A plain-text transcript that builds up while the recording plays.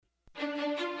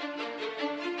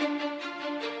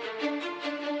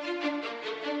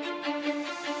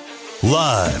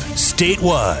Live,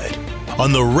 statewide,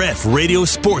 on the Ref Radio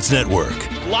Sports Network.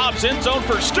 Lobs end zone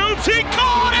for Stoops. He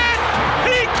caught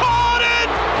it! He caught it!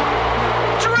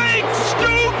 Drake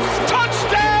Stoops,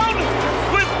 touchdown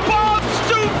with Bob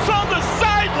Stoops on the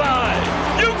sideline.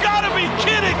 You gotta be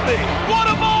kidding me. What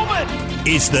a moment!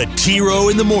 It's the T-Row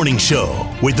in the Morning Show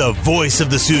with the voice of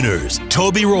the Sooners,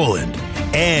 Toby Rowland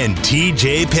and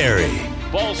TJ Perry.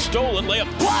 Ball stolen, layup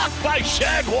blocked by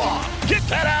Shagwa. Get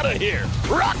that out of here.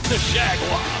 Rock the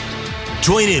Shagwa.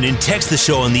 Join in and text the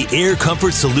show on the Air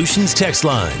Comfort Solutions text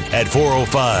line at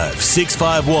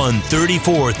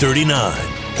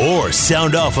 405-651-3439. Or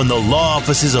sound off on the law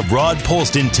offices of Rod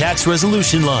Polston Tax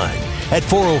Resolution line at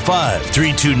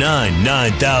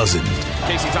 405-329-9000.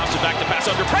 Casey Thompson back to pass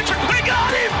under pressure. They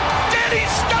got him! Danny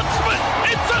Stutzman!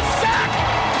 It's a sack!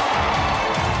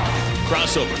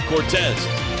 Crossover, Cortez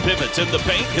pivots in the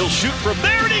paint. He'll shoot from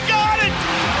there, and he got it!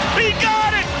 He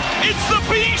got it! It's the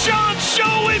Bijan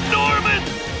Show in Norman!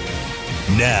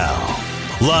 Now,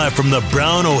 live from the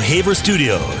Brown O'Haver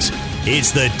Studios, it's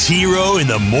the T-Row in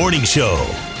the Morning Show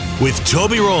with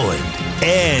Toby Rowland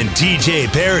and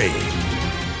TJ Perry.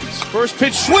 First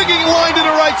pitch swinging line to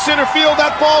the right center field.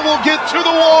 That ball will get to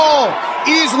the wall.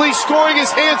 Easily scoring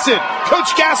is Hanson. Coach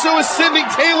Gasso is sending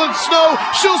Taylor Snow.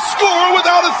 She'll score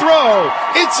without a throw.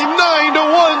 It's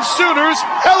 9-1 Sooners.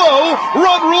 Hello,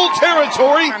 run rule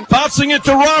territory. Bouncing it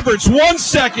to Roberts. 1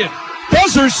 second.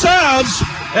 Buzzer sounds,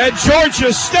 and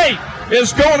Georgia State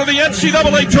is going to the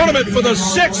NCAA tournament for the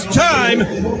 6th time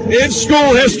in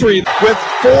school history. With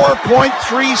 4.3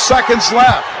 seconds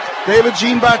left, David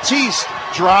Jean-Baptiste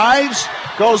drives,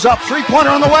 goes up,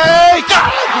 three-pointer on the way. Got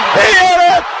it! He hit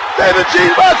it! David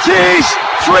Jean-Baptiste,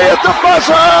 3 at the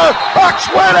buzzer. Bucks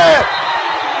win it!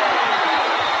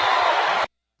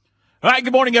 All right,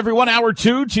 good morning, everyone. Hour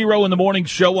 2, T-Row in the Morning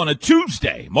Show on a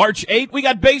Tuesday, March 8th. We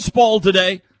got baseball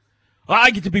today.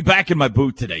 I get to be back in my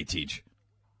booth today, Teach.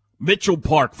 Mitchell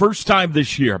Park, first time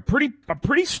this year. I'm pretty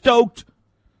stoked.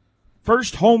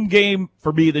 First home game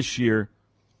for me this year.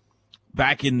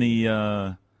 Back in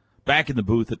the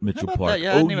booth at Mitchell Park. That?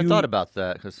 Yeah, I hadn't even thought about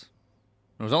that because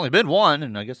there's only been one,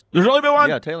 and I guess there's only been one.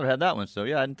 Yeah, Taylor had that one, so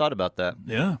yeah, I hadn't thought about that.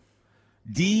 Yeah,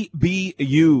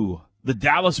 DBU, the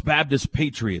Dallas Baptist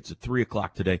Patriots at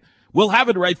 3:00 today. We'll have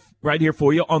it right here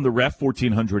for you on the Ref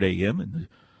 1400 AM and the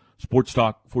Sports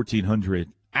Talk 1400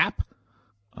 app,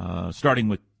 starting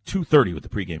with 2:30 with the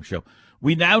pregame show.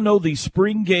 We now know the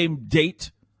spring game date.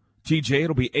 TJ,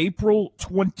 it'll be April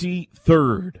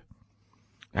 23rd.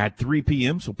 At 3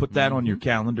 p.m., so put that on your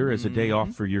calendar as a day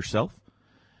off for yourself.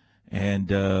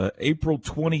 And April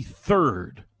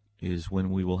 23rd is when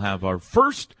we will have our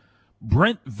first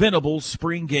Brent Venables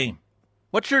spring game.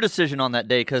 What's your decision on that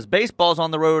day? Because baseball's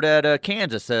on the road at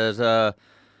Kansas. You're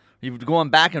going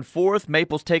back and forth.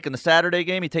 Maple's taking the Saturday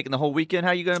game. You're taking the whole weekend.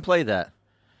 How are you going to play that?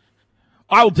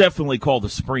 I'll definitely call the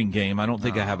spring game. I don't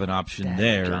think I have an option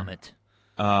there.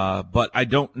 But I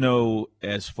don't know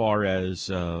as far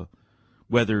as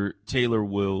whether Taylor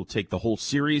will take the whole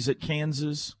series at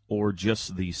Kansas or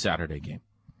just the Saturday game.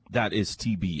 That is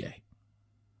TBA.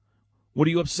 What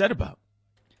are you upset about?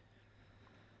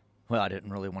 Well, I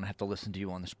didn't really want to have to listen to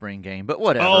you on the spring game, but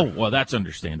whatever. Oh, well, that's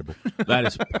understandable. That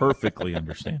is perfectly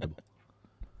understandable.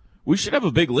 We should have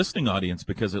a big listening audience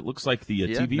because it looks like the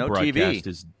TV broadcast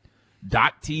is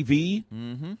 .TV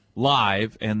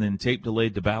live and then tape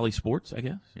delayed to Bally Sports, I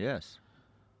guess. Yes.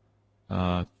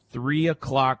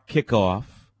 3:00 kickoff,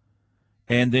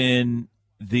 and then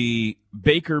the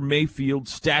Baker Mayfield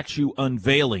statue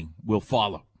unveiling will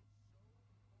follow.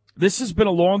 This has been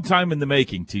a long time in the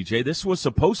making, TJ. This was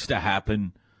supposed to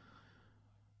happen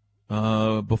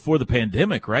before the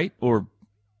pandemic, right? Or,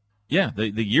 yeah,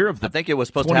 the year of the I think it was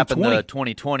supposed to happen the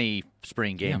 2020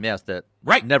 spring game, yes, that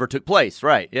never took place,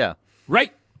 right, yeah.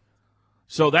 Right.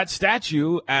 So that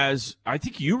statue, as I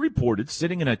think you reported,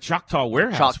 sitting in a Choctaw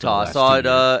warehouse. Choctaw. I saw it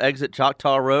exit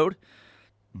Choctaw Road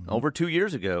over 2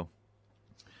 years ago.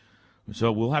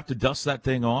 So we'll have to dust that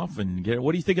thing off and get it.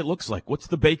 What do you think it looks like? What's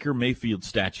the Baker Mayfield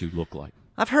statue look like?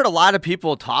 I've heard a lot of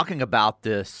people talking about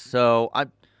this, so I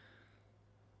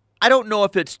don't know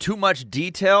if it's too much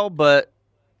detail, but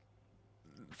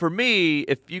for me,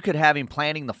 if you could have him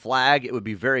planting the flag, it would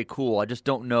be very cool. I just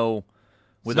don't know.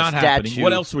 With it's not happening.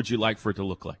 What else would you like for it to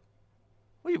look like?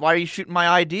 Why are you shooting my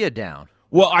idea down?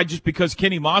 Well, because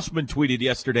Kenny Mossman tweeted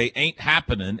yesterday, ain't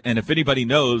happening, and if anybody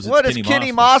knows, what it's does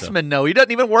Kenny Mossman know? He doesn't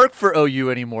even work for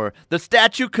OU anymore. The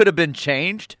statue could have been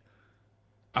changed.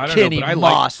 I don't Kenny know, but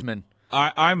Mossman.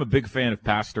 I'm a big fan of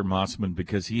Pastor Mossman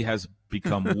because he has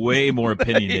become way more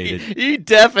opinionated. He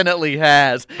definitely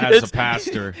has. As a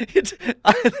pastor.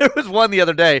 There was one the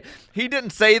other day. He didn't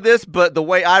say this, but the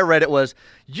way I read it was,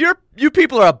 you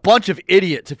people are a bunch of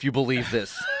idiots if you believe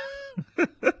this.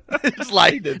 It's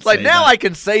like now I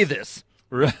can say this.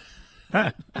 Right.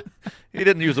 He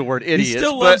didn't use the word idiots, he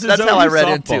still loves but that's his how I OU read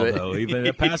softball, into it. Though.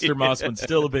 Even Pastor Mossman's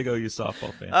still a big OU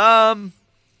softball fan.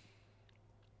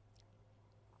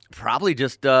 Probably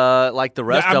just like the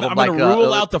rest of them. I'm going to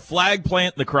rule out the flag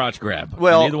plant and the crotch grab.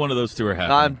 Well, neither one of those two are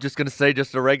happening. I'm just going to say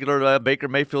just a regular Baker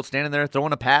Mayfield standing there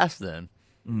throwing a pass then.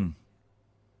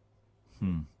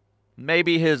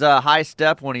 Maybe his high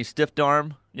step when he stiffed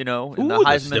arm, in the Heisman.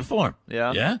 The stiff arm.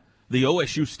 Yeah. Yeah, the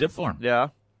OSU stiff arm. Yeah.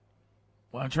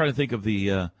 Well, I'm trying to think of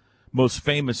the most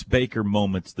famous Baker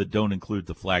moments that don't include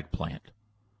the flag plant.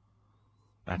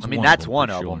 That's one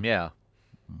of them, yeah.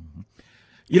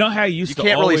 You know how you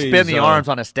can't really spin the arms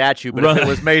on a statue, but if it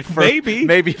was made for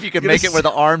maybe if you could make it where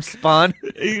the arms spun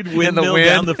you'd in the wind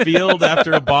down the field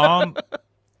after a bomb.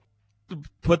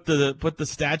 Put the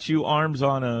statue arms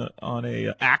on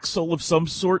a axle of some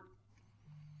sort.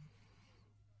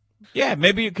 Yeah,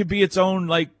 maybe it could be its own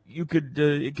it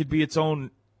could be its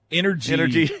own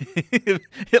energy.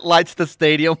 It lights the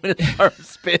stadium when it starts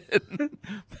spinning.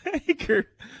 Baker.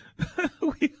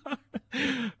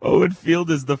 Owen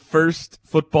Field is the first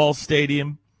football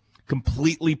stadium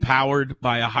completely powered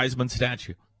by a Heisman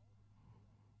statue.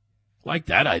 Like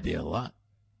that idea a lot.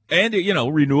 And,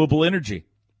 renewable energy.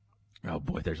 Oh,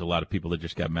 boy, there's a lot of people that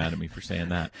just got mad at me for saying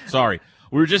that. Sorry.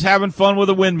 We were just having fun with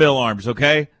the windmill arms,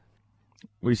 okay?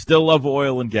 We still love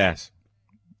oil and gas.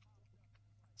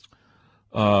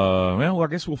 Well, I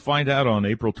guess we'll find out on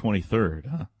April 23rd,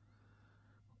 huh?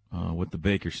 What the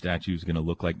Baker statue is going to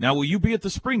look like. Now, will you be at the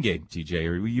spring game, TJ,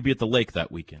 or will you be at the lake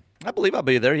that weekend? I believe I'll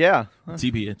be there, yeah.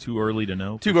 Too early to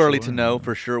know? Too early to know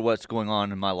for sure what's going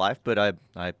on in my life, but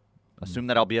I assume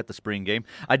that I'll be at the spring game.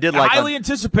 I did like highly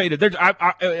anticipated.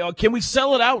 Can we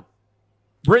sell it out?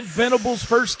 Brent Venables'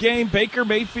 first game, Baker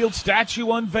Mayfield statue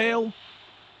unveil.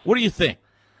 What do you think?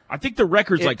 I think the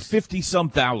record's like 50-some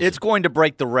thousand. It's going to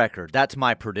break the record. That's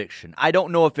my prediction. I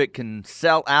don't know if it can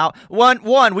sell out.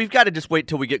 One, we've got to just wait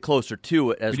till we get closer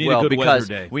to it as well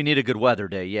because we need a good weather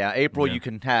day. Yeah, April you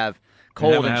can have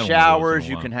cold and showers.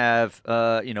 You can have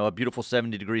a beautiful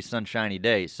 70-degree sunshiny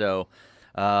day. So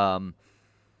I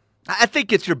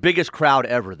think it's your biggest crowd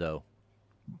ever, though.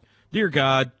 Dear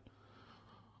God,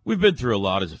 we've been through a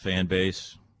lot as a fan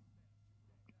base.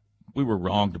 We were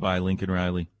wronged by Lincoln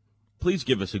Riley. Please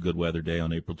give us a good weather day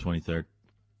on April 23rd.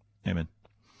 Amen.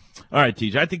 All right,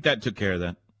 TJ, I think that took care of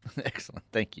that. Excellent.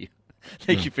 Thank you.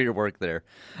 Thank you for your work there.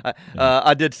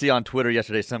 I did see on Twitter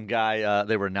yesterday some guy,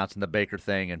 they were announcing the Baker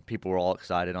thing, and people were all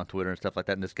excited on Twitter and stuff like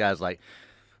that, and this guy's like,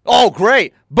 oh,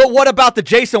 great, but what about the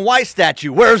Jason White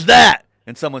statue? Where's that?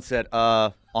 And someone said,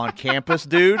 on campus,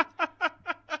 dude.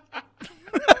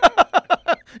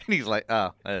 And he's like,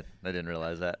 oh, I didn't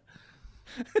realize that.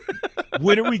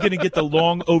 When are we going to get the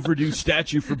long overdue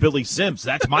statue for Billy Sims?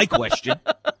 That's my question.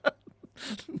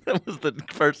 That was the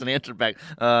person answered back.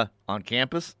 On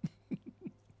campus?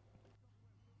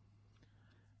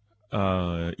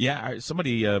 Yeah,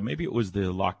 somebody, maybe it was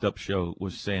the Locked Up show,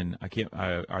 was saying,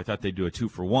 I thought they'd do a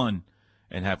 2-for-1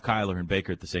 and have Kyler and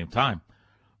Baker at the same time.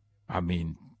 I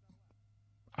mean,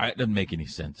 it doesn't make any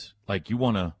sense. Like, you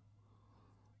want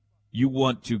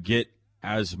to get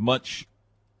as much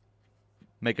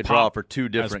make a draw for two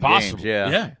different games.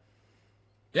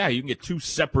 Yeah, you can get two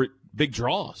separate big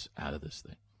draws out of this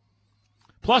thing.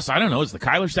 Plus, I don't know, is the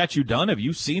Kyler statue done? Have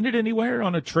you seen it anywhere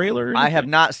on a trailer? I have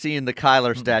not seen the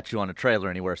Kyler statue on a trailer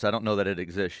anywhere, so I don't know that it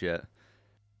exists yet.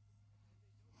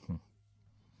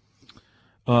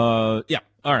 Yeah.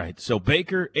 All right. So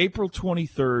Baker, April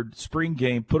 23rd, spring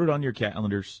game. Put it on your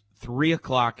calendars, 3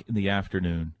 o'clock in the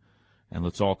afternoon, and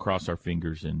let's all cross our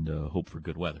fingers and hope for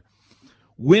good weather.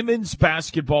 Women's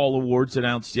basketball awards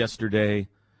announced yesterday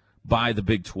by the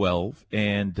Big 12,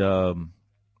 and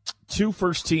two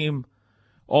first-team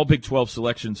All-Big 12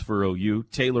 selections for OU,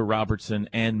 Taylor Robertson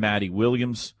and Maddie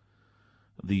Williams.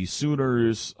 The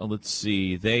Sooners, let's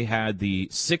see, they had the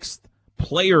 6th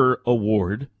Player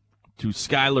Award to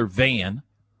Skylar Van.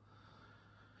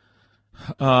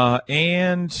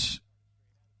 And,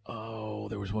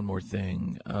 there was one more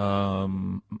thing.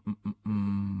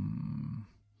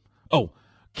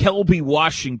 Kelby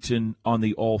Washington on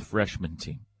the all-freshman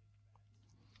team.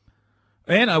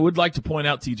 And I would like to point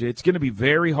out, TJ, it's going to be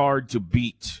very hard to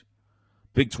beat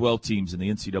Big 12 teams in the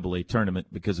NCAA tournament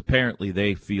because apparently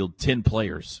they field 10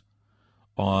 players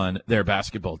on their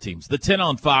basketball teams. The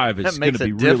 10-on-5 is going to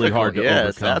be difficult. really hard to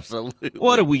overcome. Absolutely.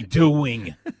 What are we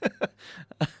doing?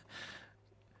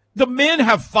 The men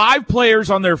have 5 players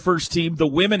on their first team. The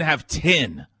women have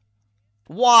 10.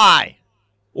 Why?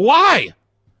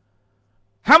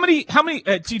 How many,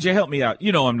 TJ, help me out.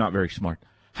 You know I'm not very smart.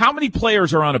 How many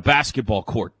players are on a basketball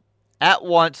court? At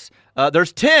once,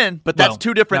 there's 10, but that's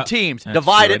 2 different teams.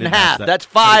 Divide it in half. That's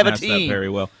 5 a team. That very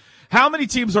well. How many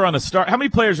teams are on how many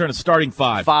players are in a starting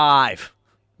 5? 5.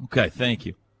 Okay, thank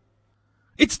you.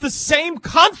 It's the same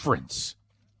conference.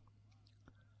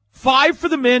 5 for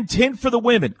the men, 10 for the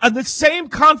women. On the same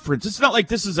conference. It's not like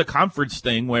this is a conference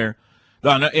thing where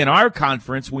in our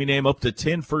conference we name up to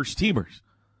 10 first-teamers.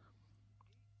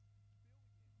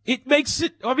 It makes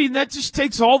it, that just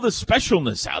takes all the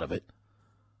specialness out of it.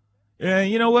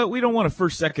 You know what? We don't want a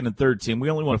first, second, and third team.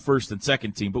 We only want a first and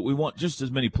second team, but we want just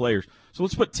as many players. So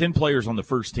let's put 10 players on the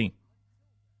first team.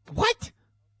 What?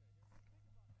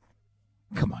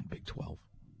 Come on, Big 12.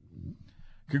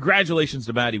 Congratulations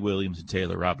to Maddie Williams and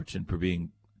Taylor Robertson for being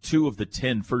 2 of the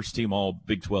 10 first-team all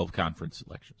Big 12 conference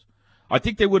selections. I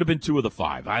think they would have been 2 of the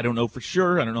 5. I don't know for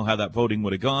sure. I don't know how that voting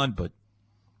would have gone, but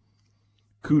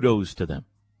kudos to them.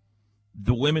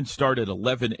 The women start at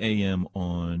 11 a.m.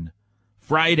 on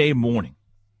Friday morning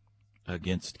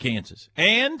against Kansas.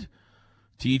 And,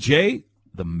 TJ,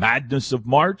 the madness of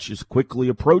March is quickly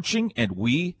approaching, and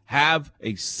we have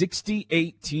a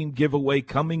 68-team giveaway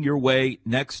coming your way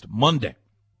next Monday.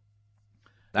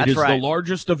 That's it is right. The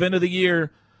largest event of the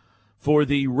year for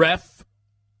the Ref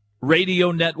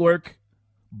Radio Network.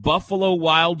 Buffalo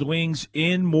Wild Wings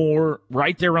in Moore,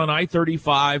 right there on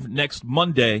I-35 next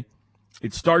Monday.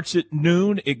 It starts at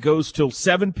noon. It goes till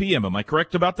 7 p.m. Am I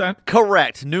correct about that?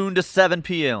 Correct. Noon to 7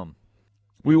 p.m.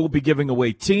 We will be giving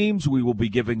away teams. We will be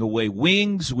giving away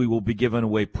wings. We will be giving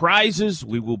away prizes.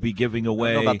 We will be giving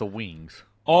away I don't know about the wings.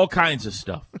 All kinds of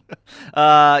stuff.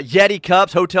 Yeti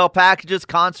cups, hotel packages,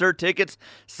 concert tickets,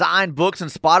 signed books,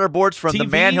 and spotter boards from the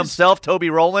man himself, Toby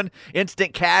Rowland.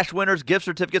 Instant cash winners, gift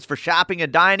certificates for shopping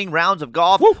and dining, rounds of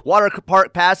golf, water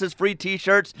park passes, free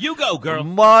T-shirts. You go, girl.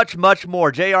 Much, much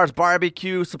more. JR's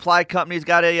Barbecue Supply Company's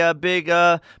got a big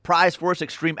prize for us.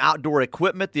 Extreme Outdoor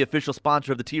Equipment, the official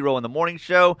sponsor of the T-Row in the Morning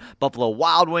Show. Buffalo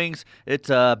Wild Wings. It's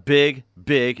a big,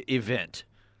 big event.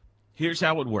 Here's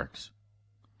how it works.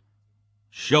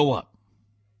 Show up.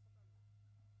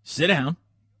 Sit down.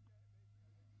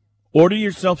 Order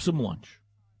yourself some lunch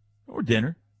or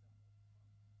dinner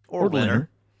Or dinner.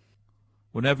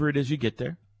 Whenever it is you get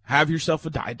there. Have yourself a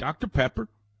Diet Dr. Pepper.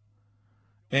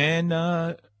 And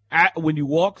when you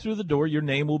walk through the door, your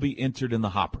name will be entered in the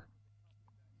hopper.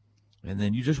 And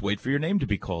then you just wait for your name to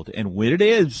be called. And when it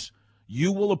is,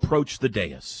 you will approach the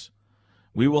dais.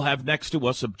 We will have next to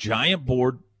us a giant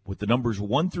board with the numbers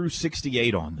 1 through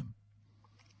 68 on them.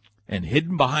 And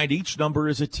hidden behind each number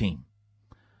is a team.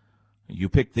 You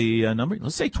pick the number,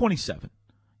 let's say 27.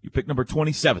 You pick number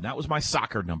 27. That was my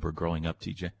soccer number growing up,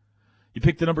 TJ. You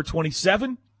pick the number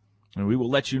 27, and we will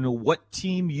let you know what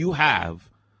team you have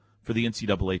for the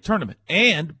NCAA tournament.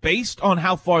 And based on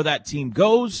how far that team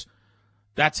goes,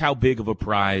 that's how big of a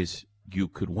prize you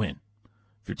could win.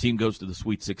 If your team goes to the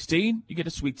Sweet 16, you get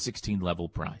a Sweet 16 level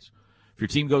prize. If your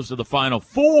team goes to the Final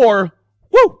Four,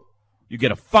 you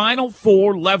get a Final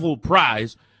Four level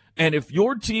prize. And if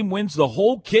your team wins the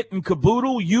whole kit and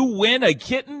caboodle, you win a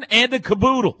kitten and a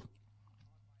caboodle.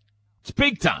 It's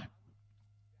big time.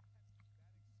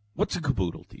 What's a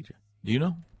caboodle, TJ? Do you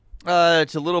know?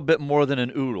 It's a little bit more than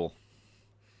an oodle.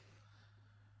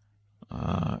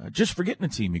 Just for getting a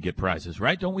team, you get prizes,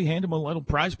 right? Don't we hand them a little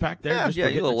prize pack there? Yeah,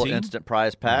 a little instant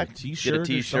prize pack. T-shirt, get a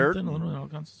T-shirt.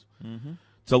 Mm-hmm.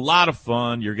 It's a lot of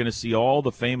fun. You're going to see all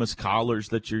the famous callers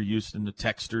that you're used to, the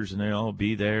texters, and they'll all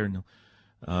be there, and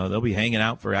they'll be hanging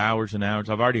out for hours and hours.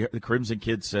 I've already heard the Crimson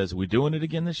Kid says, "Are we doing it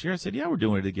again this year?" I said, "Yeah, we're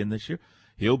doing it again this year."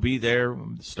 He'll be there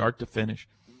from start to finish.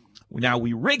 Now,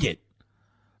 we rig it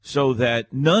so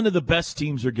that none of the best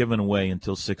teams are given away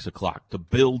until 6 o'clock to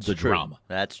build the drama.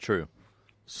 That's true.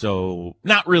 So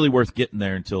not really worth getting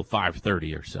there until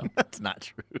 5:30 or so. That's not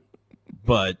true.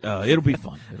 But it'll be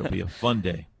fun. It'll be a fun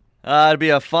day. It'll be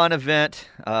a fun event.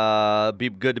 Be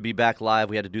good to be back live.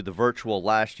 We had to do the virtual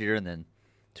last year, and then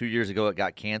 2 years ago it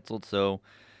got canceled. So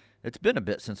it's been a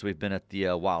bit since we've been at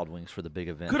the Wild Wings for the big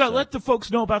event. Could I let the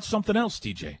folks know about something else,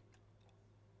 TJ?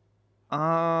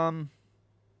 All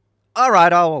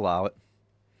right, I'll allow it.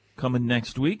 Coming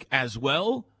next week as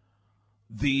well,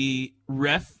 the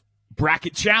Ref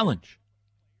Bracket Challenge.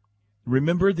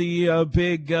 Remember the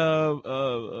big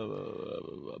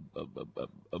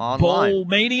Bowl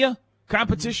Mania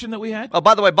competition that we had? Oh,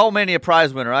 by the way, Bowlmania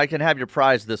prize winner. I can have your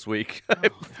prize this week. Oh,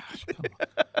 gosh, come on.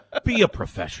 Be a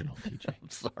professional, TJ. I'm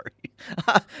sorry.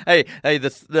 hey,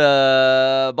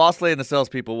 the Boss Lady and the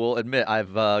salespeople will admit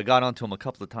I've gone on to them a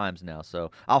couple of times now, so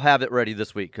I'll have it ready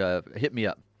this week. Hit me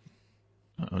up.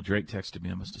 Drake texted me.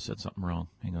 I must have said something wrong.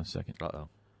 Hang on a second. Uh-oh.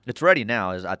 It's ready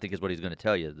now, I think is what he's going to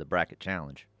tell you, the bracket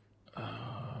challenge.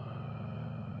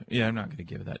 Yeah, I'm not going to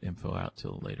give that info out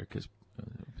till later.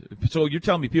 So you're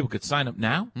telling me people could sign up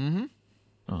now? Mm-hmm.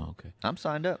 Oh, okay. I'm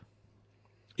signed up.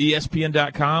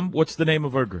 ESPN.com. What's the name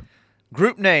of our group?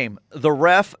 Group name, The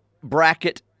Ref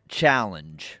Bracket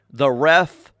Challenge. The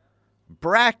Ref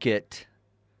Bracket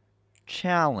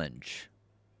Challenge.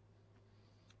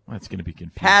 That's going to be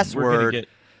confusing. Password,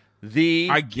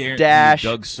 I guarantee dash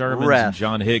Doug Sermons ref. and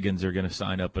John Higgins are going to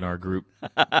sign up in our group.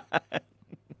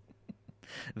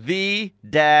 The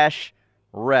dash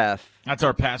ref. That's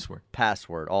our password.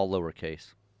 Password, all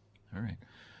lowercase. All right.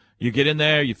 You get in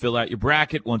there, you fill out your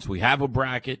bracket once we have a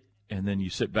bracket, and then you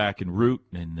sit back and root,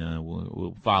 and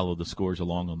we'll follow the scores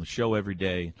along on the show every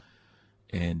day.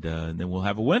 And then we'll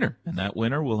have a winner, and that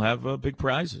winner will have big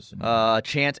prizes. A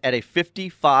chance at a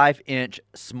 55-inch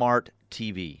smart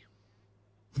TV.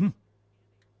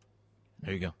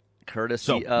 There you go. Courtesy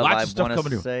So, of, lots I of stuff want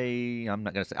coming to to say, I'm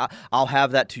not going to say. I'll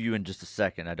have that to you in just a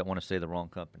second. I don't want to say the wrong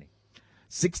company.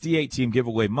 68-team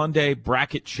giveaway Monday.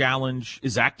 Bracket challenge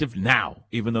is active now,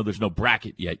 even though there's no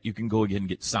bracket yet. You can go ahead and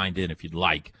get signed in if you'd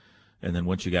like, and then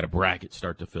once you got a bracket,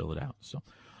 start to fill it out. So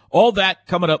all that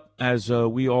coming up as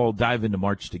we all dive into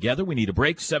March together. We need a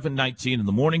break, 7:19 in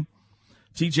the morning.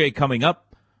 TJ coming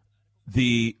up.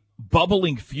 The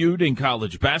bubbling feud in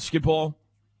college basketball.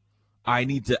 I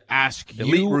need to ask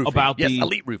Elite you roofing. about yes, the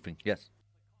elite roofing. Yes.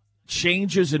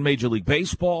 changes in Major League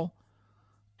Baseball,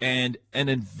 and an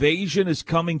invasion is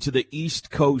coming to the East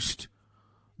Coast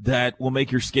that will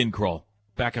make your skin crawl.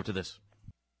 Back up to this.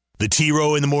 The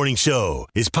T-Row in the Morning Show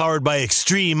is powered by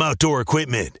Extreme Outdoor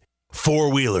Equipment.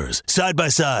 Four-wheelers,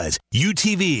 side-by-sides,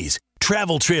 UTVs,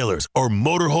 travel trailers, or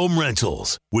motorhome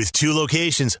rentals. With 2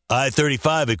 locations,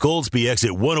 I-35 at Goldsby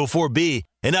exit 104B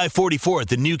and I-44 at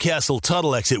the Newcastle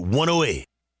Tuttle exit 108.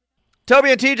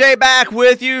 Toby and TJ back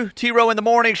with you. T-Row in the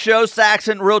Morning Show.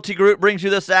 Saxon Realty Group brings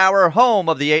you this hour. Home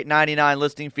of the $8.99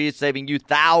 listing fees, saving you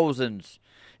thousands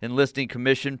in listing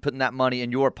commission, putting that money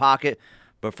in your pocket.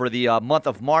 But for the month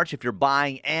of March, if you're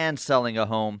buying and selling a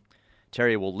home,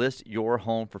 Terry will list your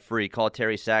home for free. Call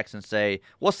Terry Saxon, say,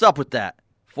 what's up with that?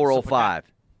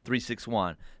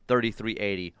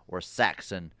 405-361-3380 or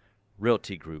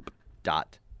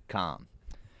SaxonRealtyGroup.com.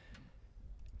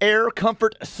 Air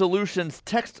Comfort Solutions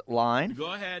text line.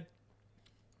 Go ahead.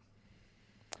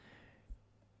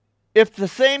 If the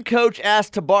same coach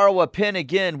asks to borrow a pen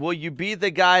again, will you be the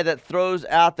guy that throws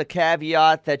out the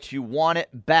caveat that you want it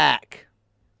back?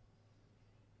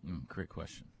 Great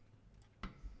question.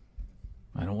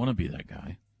 I don't want to be that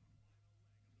guy.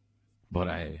 But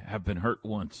I have been hurt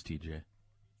once, TJ.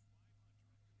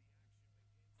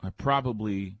 I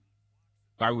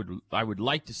would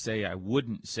like to say I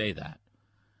wouldn't say that.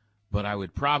 But I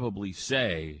would probably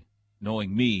say,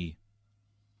 knowing me,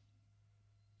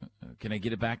 can I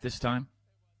get it back this time?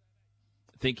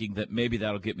 Thinking that maybe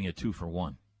that'll get me a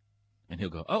 2-for-1. And he'll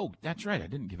go, oh, that's right, I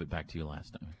didn't give it back to you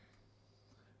last time.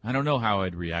 I don't know how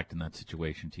I'd react in that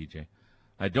situation, TJ.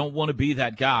 I don't want to be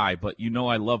that guy, but you know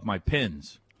I love my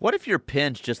pins. What if your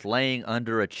pin's just laying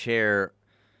under a chair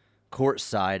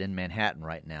courtside in Manhattan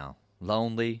right now?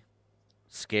 Lonely,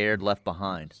 scared, left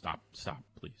behind. Stop,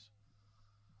 please.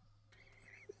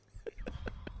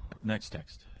 Next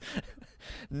text.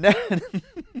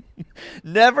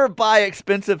 Never buy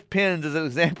expensive pens is an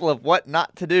example of what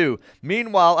not to do.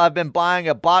 Meanwhile, I've been buying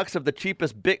a box of the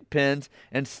cheapest Bic pens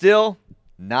and still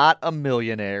not a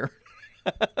millionaire.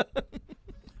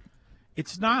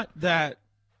 It's not that,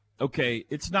 okay,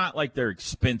 it's not like they're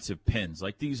expensive pens.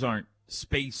 Like these aren't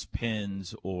space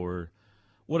pens or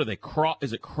what are they?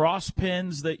 Is it cross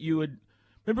pens that you would...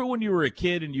 Remember when you were a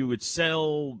kid and you would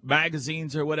sell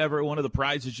magazines or whatever? One of the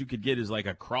prizes you could get is like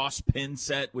a cross pin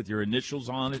set with your initials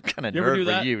on it. What kind of you ever do nerd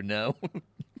that? for you, no?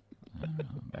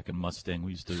 Back in Mustang, we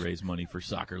used to raise money for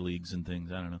soccer leagues and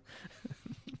things. I don't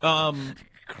know.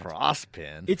 Cross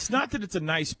pin. It's not that it's a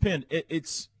nice pin.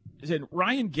 It's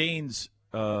Ryan Gaines.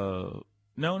 No.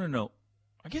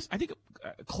 I think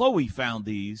Chloe found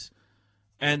these,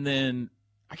 and then.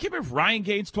 I can't remember if Ryan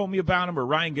Gaines told me about them or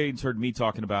Ryan Gaines heard me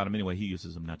talking about them. Anyway, he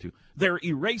uses them now, too. They're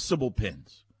erasable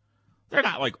pins. They're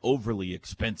not, like, overly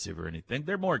expensive or anything.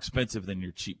 They're more expensive than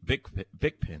your cheap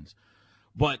Bic pins.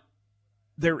 But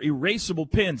they're erasable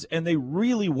pins, and they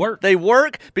really work. They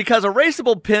work because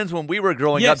erasable pins when we were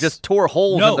growing up just tore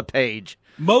holes in the page.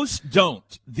 Most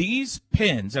don't. These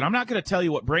pins, and I'm not going to tell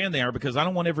you what brand they are because I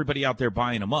don't want everybody out there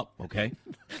buying them up, okay?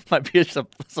 Might be a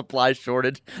supply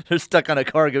shortage. They're stuck on a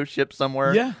cargo ship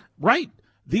somewhere. Yeah, right.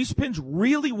 These pins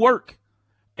really work.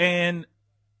 And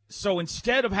so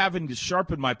instead of having to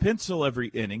sharpen my pencil every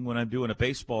inning when I'm doing a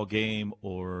baseball game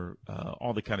or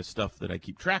all the kind of stuff that I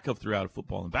keep track of throughout a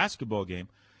football and basketball game,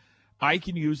 I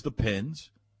can use the pins,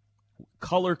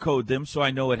 color code them so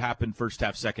I know it happened first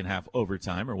half, second half,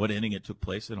 overtime, or what inning it took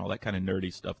place, and all that kind of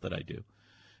nerdy stuff that I do.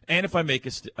 And if I make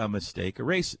a mistake,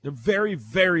 erase it. They're very,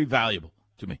 very valuable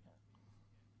to me.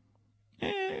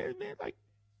 And they're like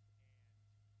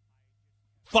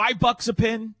 $5 a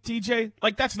pin, TJ.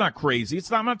 Like, that's not crazy.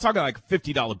 I'm not talking like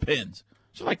 $50 pins.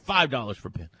 It's like $5 for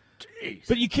a pin. Jeez.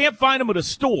 But you can't find them at a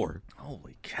store.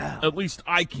 Holy cow. At least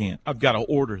I can't. I've got to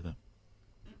order them.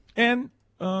 And,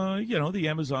 the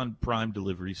Amazon Prime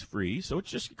delivery is free, so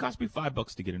it cost me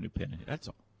 $5 to get a new pin. That's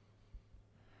all.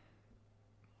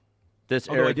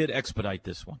 Although I did expedite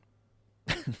this one.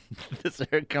 This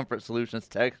Air Comfort Solutions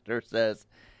texter says,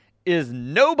 is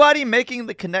nobody making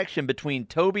the connection between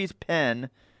Toby's pen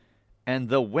and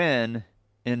the win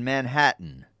in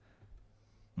Manhattan?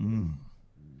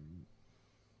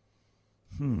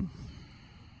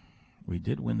 We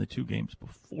did win the 2 games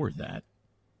before that.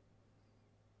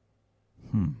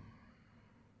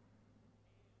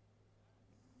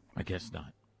 I guess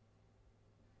not.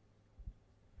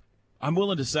 I'm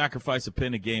willing to sacrifice a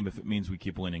pin a game if it means we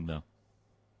keep winning, though.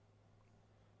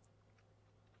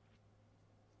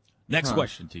 Next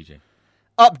question, TJ.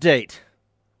 Update.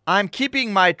 I'm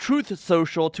keeping my Truth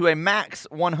Social to a max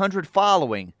 100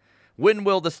 following. When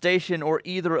will the station or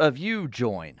either of you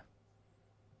join?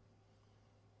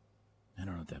 I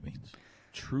don't know what that means.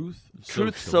 Truth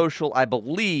Social, I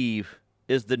believe,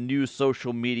 is the new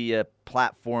social media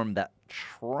platform that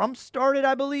Trump started,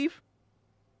 I believe.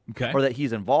 Okay. Or that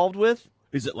he's involved with.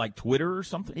 Is it like Twitter or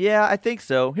something? Yeah, I think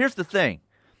so. Here's the thing.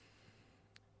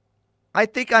 I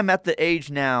think I'm at the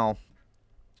age now,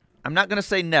 I'm not going to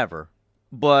say never,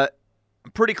 but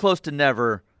I'm pretty close to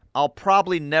never. I'll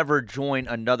probably never join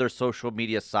another social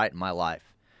media site in my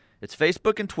life. It's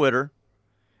Facebook and Twitter,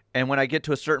 and when I get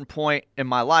to a certain point in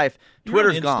my life,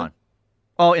 Twitter's gone.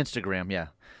 Oh, Instagram, yeah.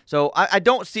 So I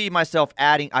don't see myself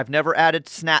adding, I've never added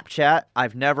Snapchat. I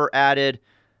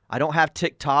don't have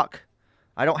TikTok.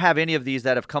 I don't have any of these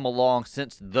that have come along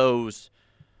since those,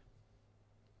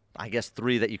 I guess,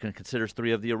 3 that you can consider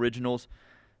 3 of the originals.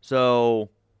 So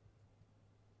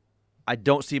I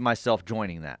don't see myself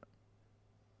joining that.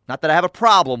 Not that I have a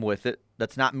problem with it.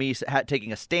 That's not me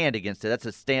taking a stand against it. That's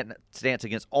a stance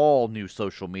against all new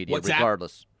social media,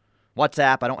 regardless.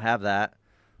 WhatsApp, I don't have that.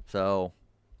 So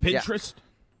Pinterest? Yeah.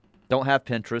 Don't have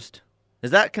Pinterest.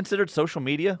 Is that considered social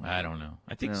media? I don't know.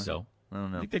 I think so. I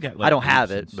don't know. I think they got, I don't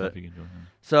have it, but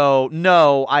so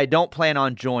no, I don't plan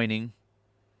on joining.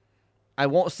 I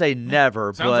won't say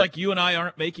never. Sounds like you and I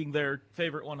aren't making their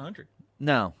favorite 100.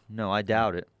 No, I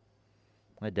doubt it.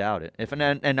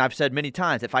 And I've said many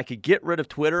times, if I could get rid of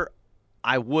Twitter,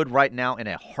 I would right now in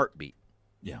a heartbeat.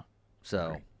 Yeah.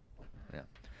 So, yeah.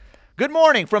 Good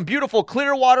morning from beautiful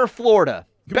Clearwater, Florida.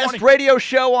 Good morning. Best radio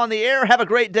show on the air. Have a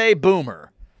great day,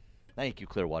 Boomer. Thank you,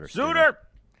 Clearwater. Sooner.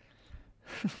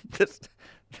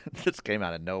 This came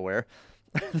out of nowhere.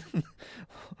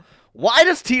 Why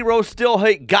does T-Row still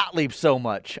hate Gottlieb so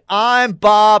much? I'm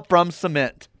Bob from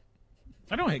Cement.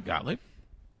 I don't hate Gottlieb.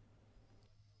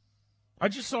 I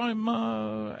just saw him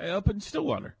up in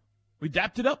Stillwater. We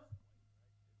dapped it up.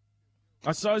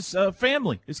 I saw his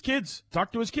family, his kids,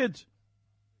 talked to his kids.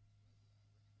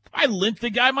 I lent the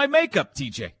guy my makeup,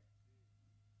 TJ.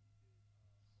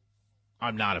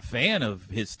 I'm not a fan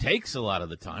of his takes a lot of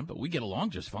the time, but we get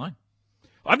along just fine.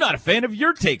 I'm not a fan of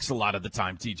your takes a lot of the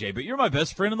time, TJ, but you're my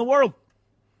best friend in the world.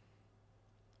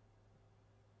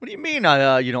 What do you mean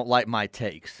you don't like my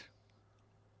takes?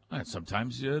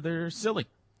 Sometimes they're silly.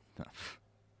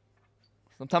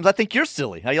 Sometimes I think you're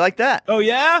silly. How you like that? Oh,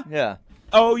 yeah? Yeah.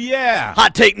 Oh, yeah.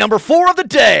 Hot take number 4 of the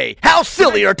day. How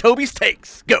silly are Toby's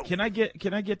takes? Go. Can I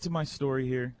get to my story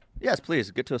here? Yes,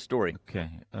 please. Get to a story. Okay.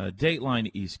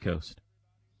 Dateline East Coast.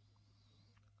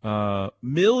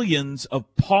 Millions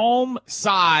of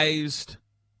palm-sized,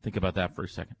 think about that for a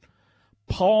second,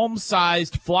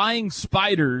 palm-sized flying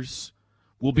spiders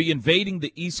will be invading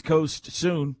the East Coast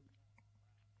soon.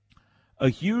 A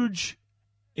huge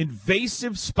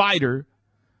invasive spider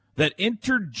that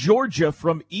entered Georgia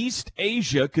from East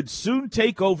Asia could soon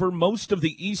take over most of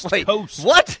the East Coast.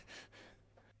 What?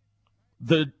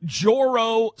 The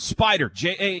Joro Spider,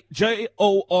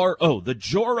 Jaro, the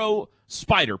Joro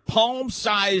Spider,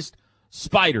 palm-sized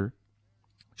spider,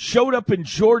 showed up in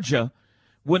Georgia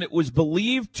when it was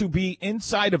believed to be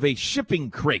inside of a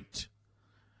shipping crate.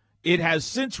 It has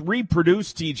since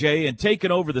reproduced, TJ, and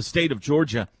taken over the state of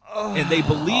Georgia. And they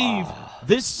believe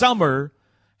this summer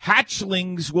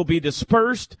hatchlings will be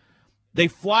dispersed. They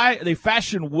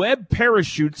fashion web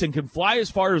parachutes and can fly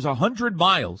as far as 100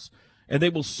 miles. And they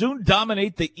will soon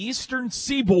dominate the eastern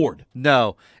seaboard.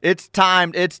 No, it's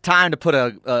time to put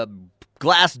a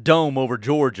glass dome over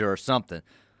Georgia or something.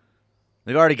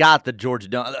 They've already got the Georgia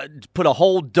dome. Put a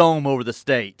whole dome over the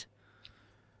state.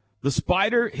 The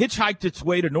spider hitchhiked its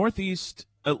way to northeast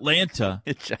Atlanta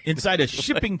inside a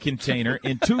shipping container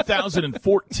in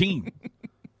 2014.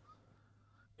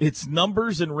 Its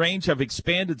numbers and range have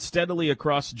expanded steadily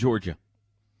across Georgia.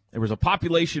 There was a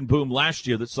population boom last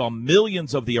year that saw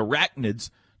millions of the arachnids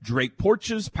drape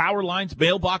porches, power lines,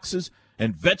 mailboxes,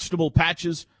 and vegetable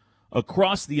patches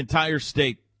across the entire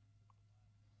state.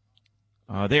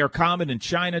 They are common in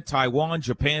China, Taiwan,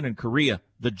 Japan, and Korea.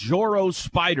 The Joro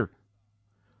spider.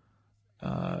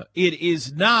 It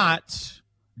is not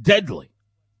deadly,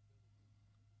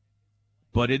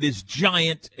 but it is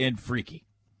giant and freaky.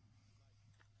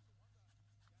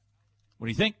 What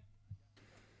do you think?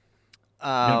 You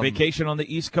on vacation on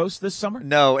the East Coast this summer?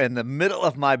 No, in the middle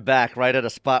of my back, right at a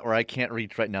spot where I can't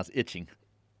reach right now. It's itching.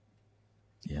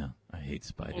 Yeah, I hate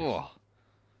spiders. Ugh.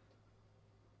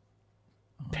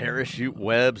 Parachute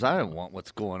webs. I don't want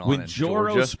what's going on in Georgia.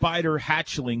 When Joro spider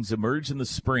hatchlings emerge in the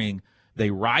spring,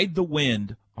 they ride the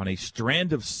wind on a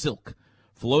strand of silk,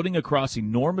 floating across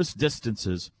enormous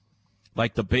distances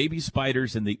like the baby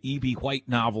spiders in the E.B. White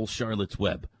novel Charlotte's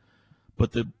Web.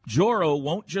 But the Joro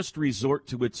won't just resort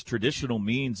to its traditional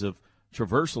means of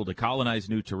traversal to colonize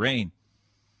new terrain.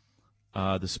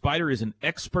 The spider is an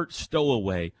expert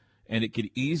stowaway, and it could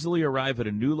easily arrive at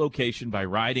a new location by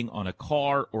riding on a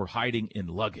car or hiding in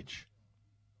luggage.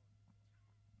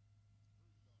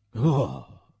 Ugh.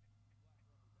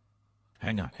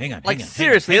 Hang on.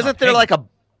 Seriously, isn't there like a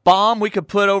bomb we could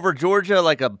put over Georgia,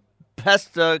 like a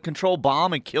pest control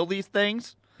bomb, and kill these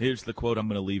things? Here's the quote I'm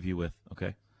going to leave you with,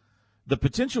 okay? The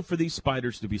potential for these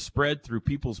spiders to be spread through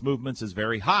people's movements is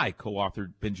very high,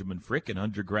 co-authored Benjamin Frick, an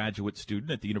undergraduate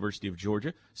student at the University of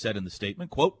Georgia, said in the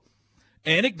statement, quote,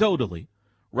 anecdotally,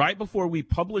 right before we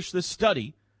published this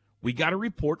study, we got a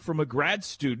report from a grad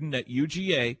student at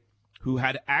UGA who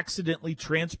had accidentally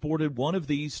transported one of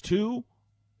these to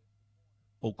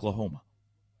Oklahoma.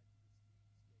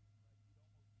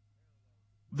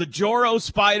 The Joro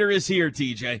spider is here,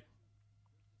 TJ.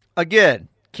 Again,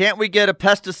 can't we get a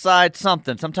pesticide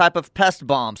something, some type of pest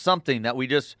bomb, something that we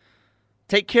just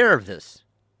take care of this?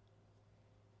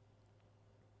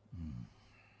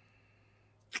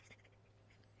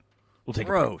 We'll take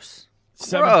Gross.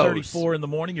 a break. 7:34 in the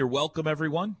morning. You're welcome,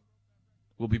 everyone.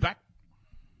 We'll be back.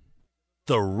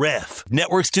 The Ref.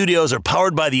 Network studios are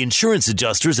powered by the insurance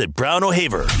adjusters at Brown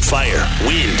O'Haver. Fire,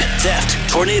 wind, theft,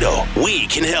 tornado. We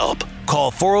can help. Call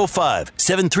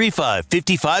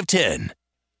 405-735-5510.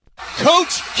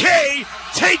 Coach K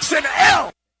takes an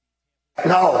L.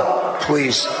 No,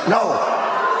 please.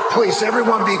 No. Please,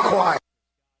 everyone be quiet.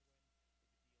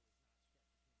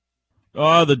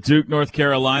 Oh, the Duke, North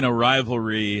Carolina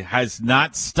rivalry has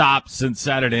not stopped since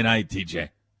Saturday night, TJ.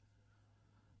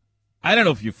 I don't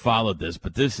know if you followed this,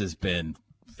 but this has been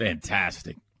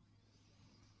fantastic.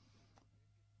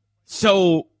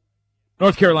 So,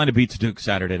 North Carolina beats Duke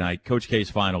Saturday night, Coach K's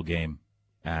final game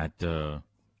at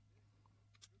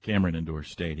Cameron Indoor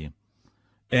Stadium.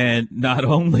 And not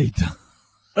only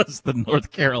does the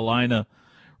North Carolina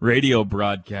radio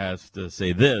broadcast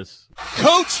say this,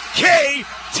 Coach K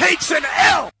takes an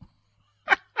L.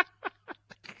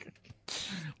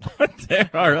 but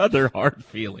there are other hard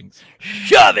feelings.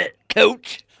 Shove it,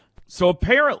 Coach. So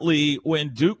apparently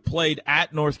when Duke played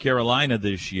at North Carolina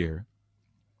this year,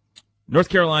 North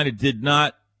Carolina did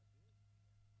not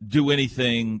do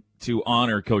anything to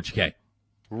honor Coach K.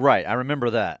 Right, I remember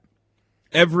that.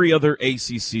 Every other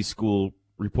ACC school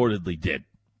reportedly did.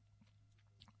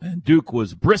 And Duke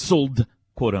was bristled,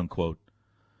 quote unquote,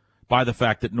 by the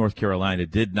fact that North Carolina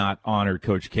did not honor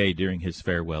Coach K during his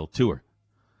farewell tour.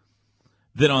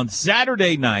 Then on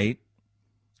Saturday night,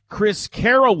 Chris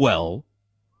Carrawell,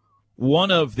 one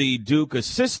of the Duke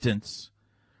assistants,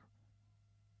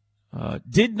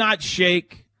 did not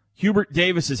shake Hubert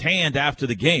Davis's hand after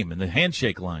the game in the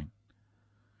handshake line.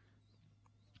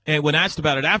 And when asked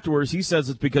about it afterwards, he says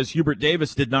it's because Hubert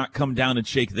Davis did not come down and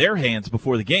shake their hands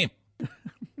before the game.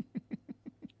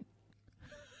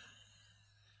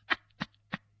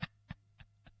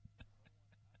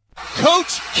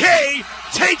 Coach K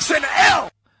takes an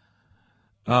L.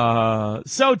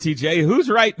 So, TJ, who's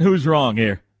right and who's wrong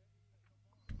here?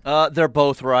 They're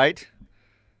both right.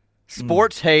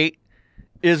 Sports hate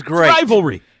is great. It's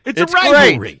rivalry. It's a great.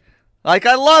 rivalry. Like,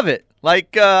 I love it.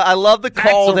 Like, I love the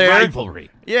call there. That's a rivalry.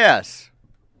 Yes.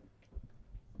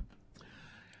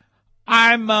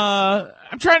 I'm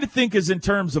trying to think as in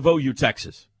terms of OU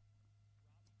Texas.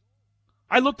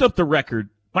 I looked up the record.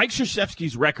 Mike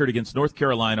Krzyzewski's record against North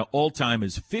Carolina all time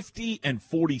is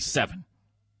 50-47.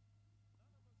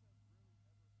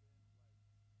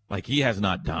 Like, he has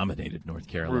not dominated North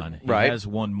Carolina. Right. He has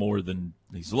won more than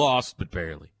he's lost, but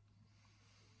barely.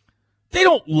 They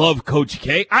don't love Coach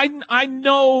K. I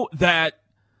know that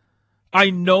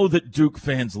Duke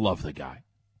fans love the guy.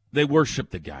 They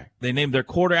worship the guy. They named their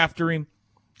quarter after him.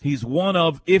 He's one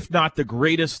of, if not the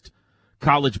greatest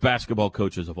college basketball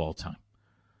coaches of all time.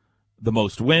 The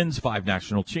most wins, 5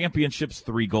 national championships,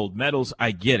 3 gold medals.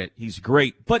 I get it. He's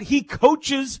great. But he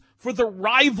coaches for the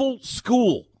rival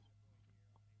school.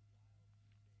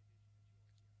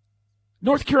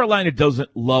 North Carolina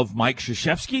doesn't love Mike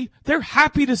Krzyzewski. They're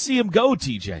happy to see him go,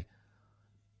 TJ.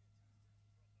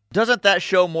 Doesn't that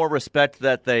show more respect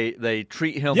that they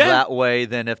treat him that way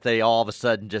than if they all of a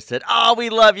sudden just said, "Oh, we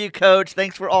love you, Coach.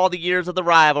 Thanks for all the years of the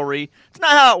rivalry." It's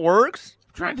not how it works.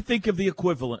 I'm trying to think of the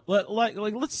equivalent.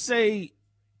 Let's say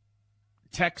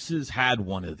Texas had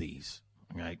one of these.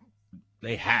 Right?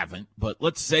 They haven't, but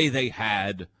let's say they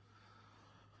had.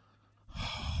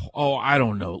 Oh, I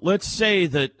don't know. Let's say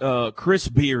that Chris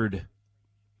Beard.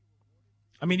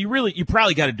 I mean, you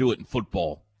probably got to do it in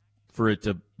football for it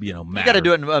to, matter. You got to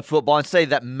do it in football and say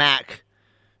that Mac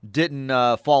didn't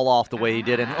fall off the way he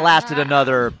did and lasted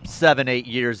another 7-8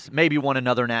 years, maybe won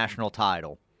another national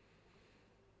title.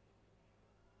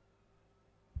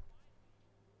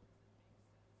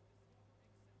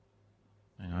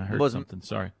 I heard something.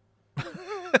 Sorry. Trying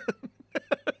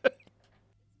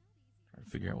to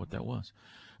figure out what that was.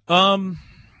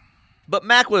 But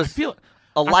Mac was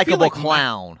a likable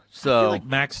clown. I feel like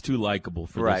Mac's too likable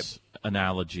for this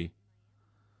analogy.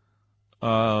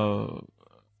 How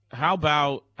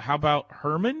about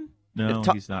Herman? No,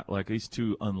 he's not he's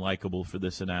too unlikable for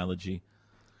this analogy.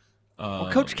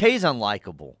 Coach K's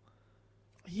unlikable.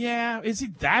 Yeah, is he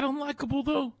that unlikable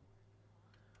though?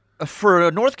 For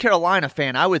a North Carolina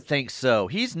fan, I would think so.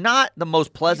 He's not the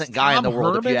most pleasant guy in the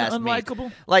world, if you ask unlikable?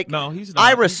 Me. Like, no, he's not.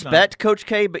 I respect Coach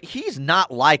K, but he's not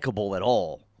likable at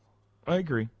all. I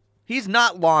agree. He's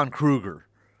not Lon Kruger.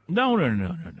 No.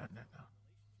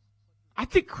 I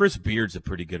think Chris Beard's a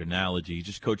pretty good analogy. He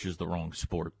just coaches the wrong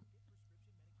sport.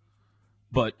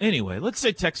 But anyway, let's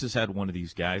say Texas had one of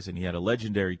these guys, and he had a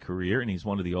legendary career, and he's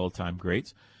one of the all-time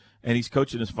greats. And he's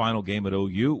coaching his final game at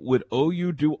OU. Would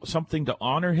OU do something to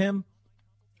honor him?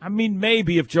 I mean,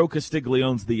 maybe if Joe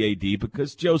Castiglione's the AD,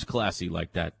 because Joe's classy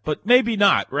like that. But maybe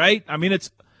not, right? I mean,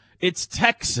 it's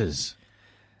Texas.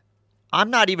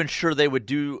 I'm not even sure they would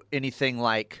do anything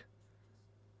like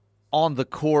on the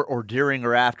court or during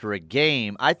or after a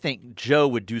game. I think Joe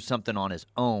would do something on his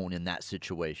own in that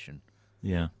situation.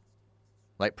 Yeah.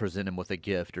 Like present him with a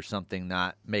gift or something,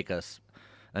 not make us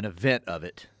an event of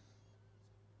it.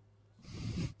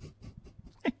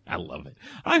 I love it.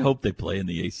 I hope they play in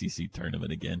the ACC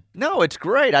tournament again. No, it's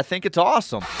great. I think it's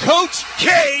awesome. Coach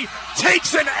K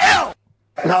takes an L.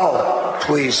 No,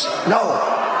 please.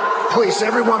 No. Please,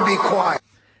 everyone be quiet.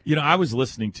 I was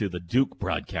listening to the Duke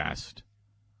broadcast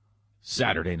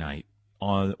Saturday night.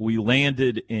 We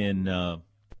landed in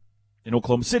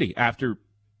Oklahoma City after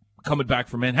coming back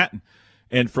from Manhattan.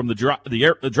 And from the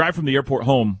drive from the airport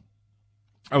home,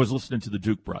 I was listening to the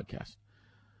Duke broadcast.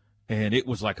 And it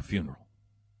was like a funeral.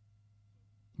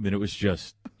 I mean, it was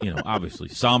just, obviously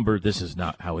somber. This is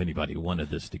not how anybody wanted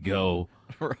this to go.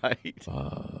 Right.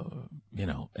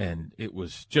 And it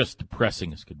was just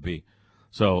depressing as could be.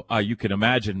 So you can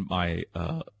imagine my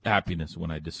happiness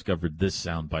when I discovered this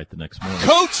soundbite the next morning.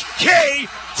 Coach K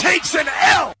takes an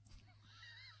L.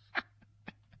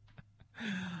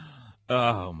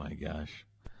 Oh, my gosh.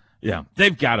 Yeah,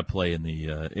 they've got to play in the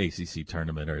ACC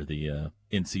tournament or the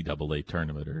NCAA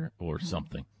tournament or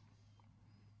something.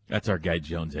 That's our guy,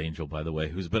 Jones Angel, by the way,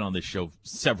 who's been on this show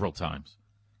several times.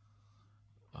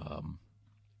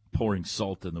 Pouring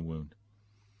salt in the wound.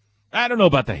 I don't know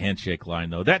about the handshake line,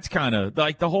 though. That's kind of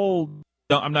like the whole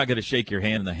I'm not going to shake your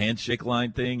hand in the handshake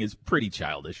line thing is pretty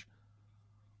childish.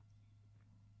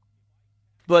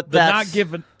 But not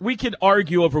given. We could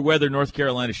argue over whether North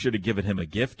Carolina should have given him a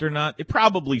gift or not. It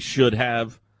probably should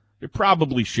have. A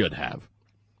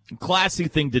classy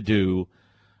thing to do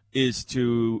is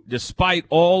to, despite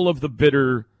all of the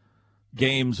bitter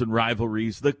games and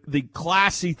rivalries, the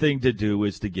classy thing to do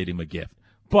is to get him a gift.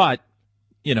 But,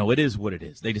 it is what it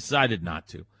is. They decided not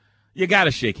to. You got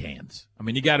to shake hands. I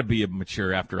mean, you got to be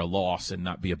mature after a loss and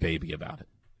not be a baby about it,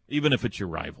 even if it's your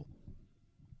rival.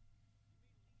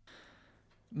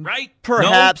 Right?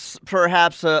 Perhaps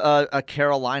a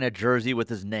Carolina jersey with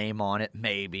his name on it,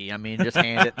 maybe. I mean, just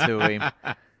hand it to him.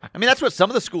 I mean, that's what some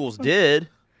of the schools did.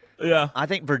 Yeah. I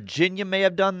think Virginia may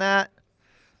have done that,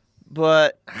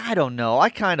 but I don't know. I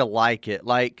kind of like it.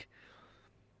 Like,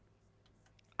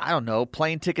 I don't know,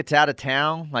 plane tickets out of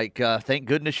town. Like, thank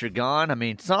goodness you're gone. I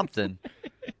mean, something.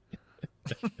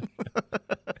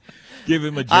 Give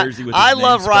him a jersey with his I name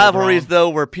love spelled rivalries, wrong. though,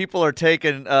 where people are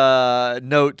taking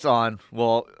notes on,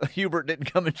 well, Hubert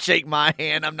didn't come and shake my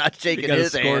hand. I'm not shaking got a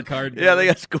his hand. scorecard Yeah, they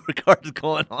got scorecards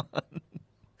going on.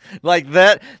 Like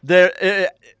that,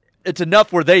 it's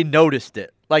enough where they noticed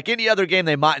it. Like any other game,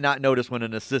 they might not notice when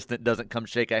an assistant doesn't come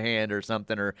shake a hand or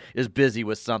something or is busy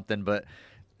with something. But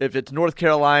if it's North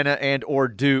Carolina and or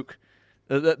Duke,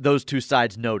 those two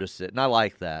sides notice it, and I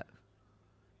like that.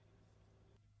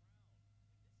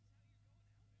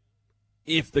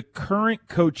 If the current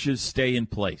coaches stay in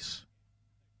place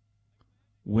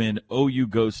when OU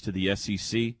goes to the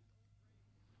SEC,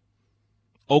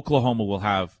 Oklahoma will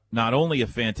have not only a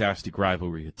fantastic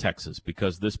rivalry with Texas,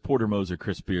 because this Porter Moser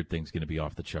Chris Beard thing is going to be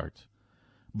off the charts,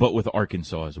 but with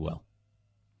Arkansas as well.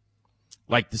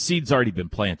 Like, the seed's already been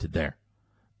planted there.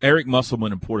 Eric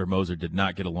Musselman and Porter Moser did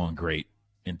not get along great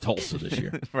in Tulsa this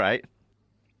year. Right.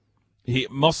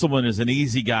 Musselman is an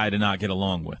easy guy to not get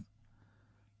along with.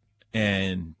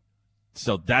 And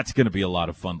so that's going to be a lot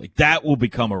of fun. Like, that will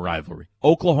become a rivalry.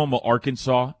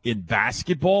 Oklahoma-Arkansas in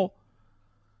basketball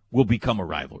will become a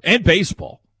rivalry. And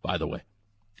baseball, by the way,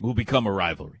 will become a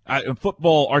rivalry. In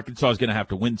football, Arkansas is going to have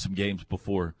to win some games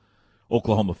before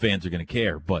Oklahoma fans are going to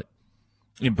care. But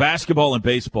in basketball and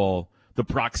baseball, the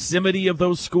proximity of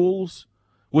those schools,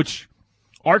 which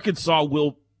Arkansas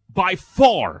will by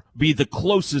far be the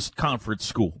closest conference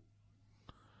school.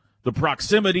 The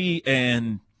proximity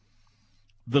and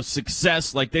the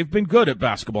success, like, they've been good at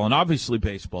basketball and obviously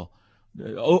baseball.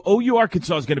 OU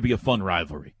Arkansas is going to be a fun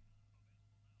rivalry.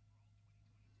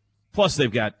 Plus,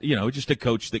 they've got, just a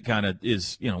coach that kind of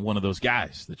is, one of those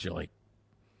guys that you're like.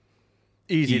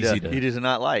 Easy to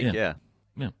not like, yeah.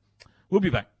 We'll be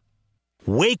back.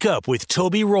 Wake up with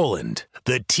Toby Rowland,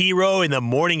 the T-Row in the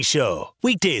Morning Show.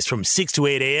 Weekdays from 6 to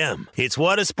 8 a.m. It's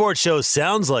what a sports show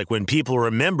sounds like when people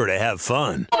remember to have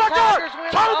fun. Oh, my God!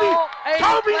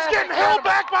 Toby's getting held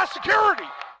back by security!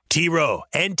 T-Row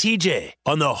and TJ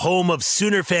on the home of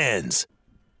Sooner fans.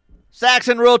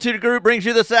 Saxon Realty Group brings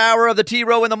you this hour of the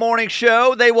T-Row in the Morning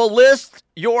Show. They will list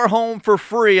your home for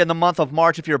free in the month of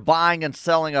March if you're buying and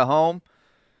selling a home.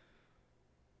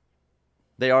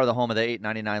 They are the home of the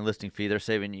 $8.99 listing fee. They're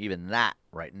saving you even that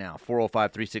right now.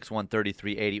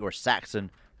 405-361-3380 or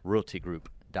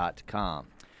SaxonRealtyGroup.com.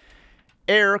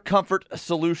 Air Comfort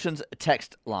Solutions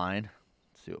text line.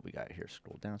 Let's see what we got here.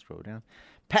 Scroll down.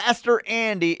 Pastor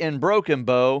Andy in Broken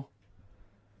Bow.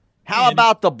 How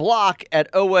about the block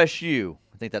at OSU?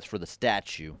 I think that's for the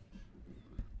statue.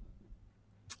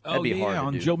 That'd be hard to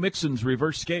on do. Joe Mixon's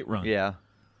reverse skate run. Yeah.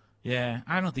 Yeah,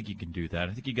 I don't think you can do that.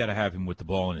 I think you got to have him with the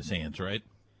ball in his hands, right?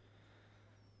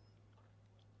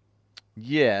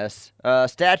 Yes.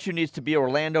 Statue needs to be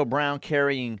Orlando Brown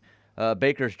carrying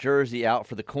Baker's jersey out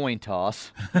for the coin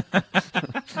toss.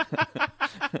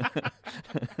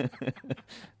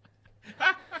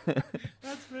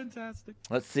 That's fantastic.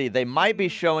 Let's see. They might be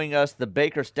showing us the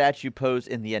Baker statue pose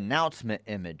in the announcement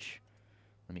image.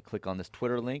 Let me click on this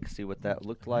Twitter link, see what that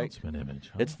looked like. Announcement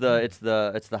image. Huh? It's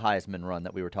the Heisman run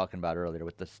that we were talking about earlier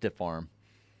with the stiff arm.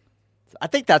 I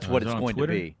think that's what it's going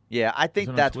Twitter? to be. Yeah, I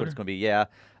think that's what it's going to be. Yeah.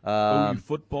 OU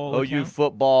football. OU account?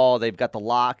 football. They've got the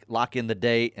lock in the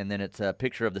date, and then it's a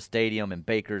picture of the stadium and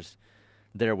Baker's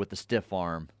there with the stiff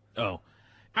arm. Oh,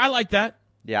 I like that.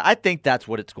 Yeah, I think that's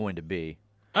what it's going to be.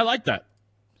 I like that.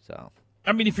 So,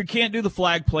 I mean, if you can't do the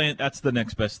flag plant, that's the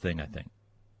next best thing, I think.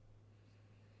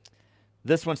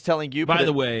 This one's telling you. By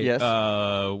the way, yes.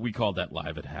 we called that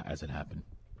live as it happened.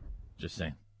 Just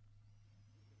saying.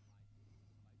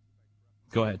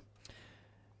 Go ahead.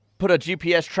 Put a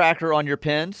GPS tracker on your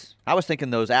pins. I was thinking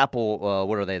those Apple,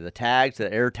 what are they, the tags,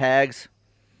 the Air tags?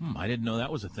 I didn't know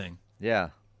that was a thing. Yeah.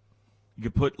 You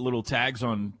could put little tags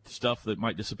on stuff that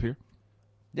might disappear?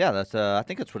 Yeah, that's. I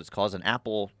think that's what it's called, an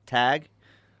Apple tag.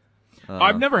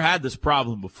 I've never had this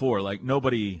problem before. Like,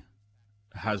 nobody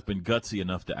has been gutsy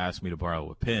enough to ask me to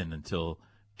borrow a pin until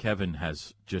Kevin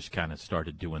has just kind of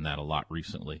started doing that a lot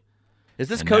recently. Is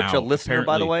this And coach now, a listener,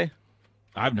 by the apparently, way?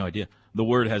 I have no idea. the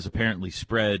word has apparently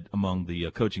spread among the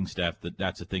coaching staff that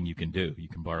that's a thing you can do. You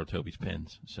can borrow Toby's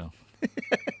pins. So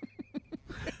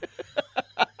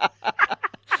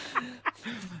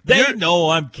they know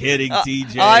I'm kidding,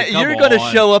 TJ. You're going to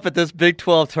show up at this Big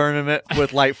 12 tournament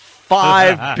with like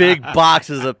 5 big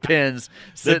boxes of pins.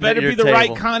 They better be the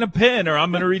right kind of pin, or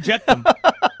I'm going to reject them.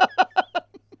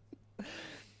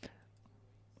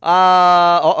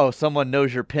 Someone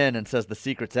knows your pin and says the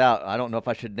secret's out. I don't know if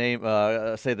I should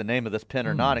say the name of this pin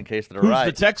or not in case they're right.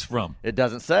 Who's the text from? It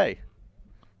doesn't say.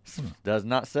 Does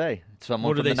not say. It's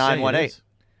someone from the 918.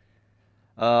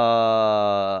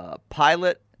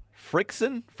 Pilot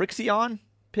Frixion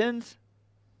pins.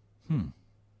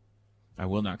 I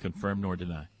will not confirm nor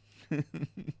deny.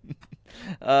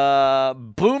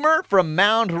 Boomer from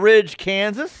Mound Ridge,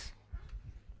 Kansas.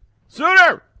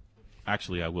 Sooner!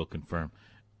 Actually, I will confirm.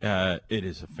 It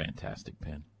is a fantastic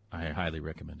pin. I highly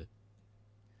recommend it.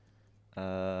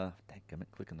 I'm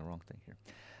clicking the wrong thing here.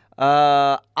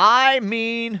 I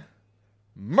mean,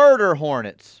 Murder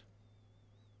Hornets.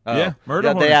 Yeah,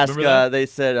 Murder Hornets. They asked. They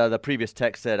said the previous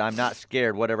text said, "I'm not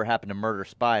scared. Whatever happened to Murder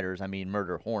Spiders? I mean,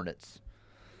 Murder Hornets."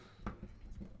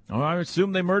 Oh, I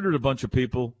assume they murdered a bunch of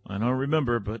people. I don't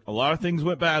remember, but a lot of things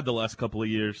went bad the last couple of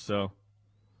years. So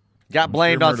got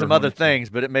blamed on some other things,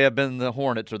 but it may have been the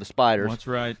Hornets or the Spiders. That's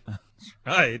right. That's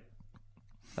right.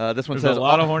 This one There's says a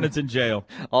lot of Hornets in jail.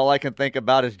 All I can think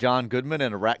about is John Goodman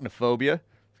and Arachnophobia.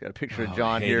 It's got a picture of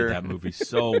John I hated here. that movie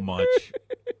so much.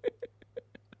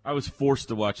 I was forced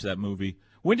to watch that movie.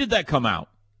 When did that come out?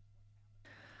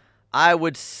 I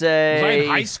would say. Was I in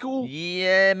high school?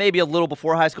 Yeah, maybe a little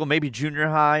before high school, maybe junior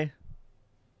high.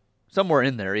 Somewhere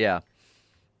in there, yeah.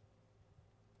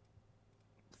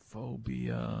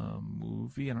 Phobia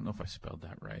movie. I don't know if I spelled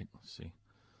that right. Let's see.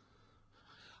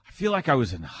 I feel like I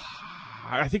was in.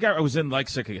 I think I was in like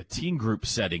a teen group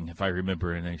setting, if I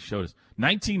remember, and they showed us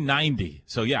 1990.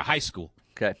 So yeah, high school.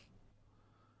 Okay.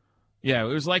 Yeah, it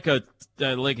was like a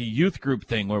youth group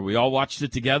thing where we all watched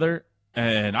it together,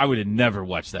 and I would have never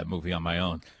watched that movie on my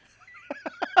own.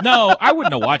 No, I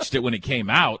wouldn't have watched it when it came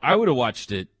out. I would have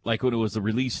watched it like when it was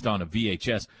released on a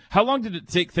VHS. How long did it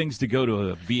take things to go to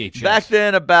a VHS? Back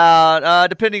then, about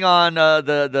depending on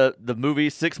the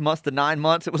movie, 6 months to 9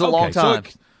 months. It was a long time.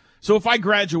 So if I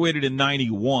graduated in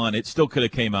 91, it still could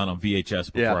have came out on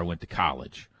VHS before I went to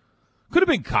college. Could have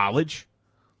been college.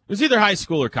 It was either high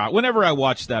school or college. Whenever I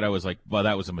watched that, I was like, well,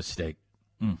 that was a mistake.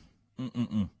 No,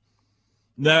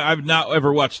 I've not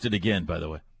ever watched it again, by the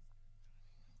way.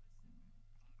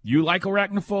 You like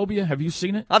Arachnophobia? Have you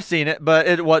seen it? I've seen it, but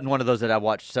it wasn't one of those that I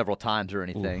watched several times or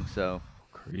anything. Ooh, so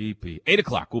creepy. 8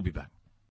 o'clock. We'll be back.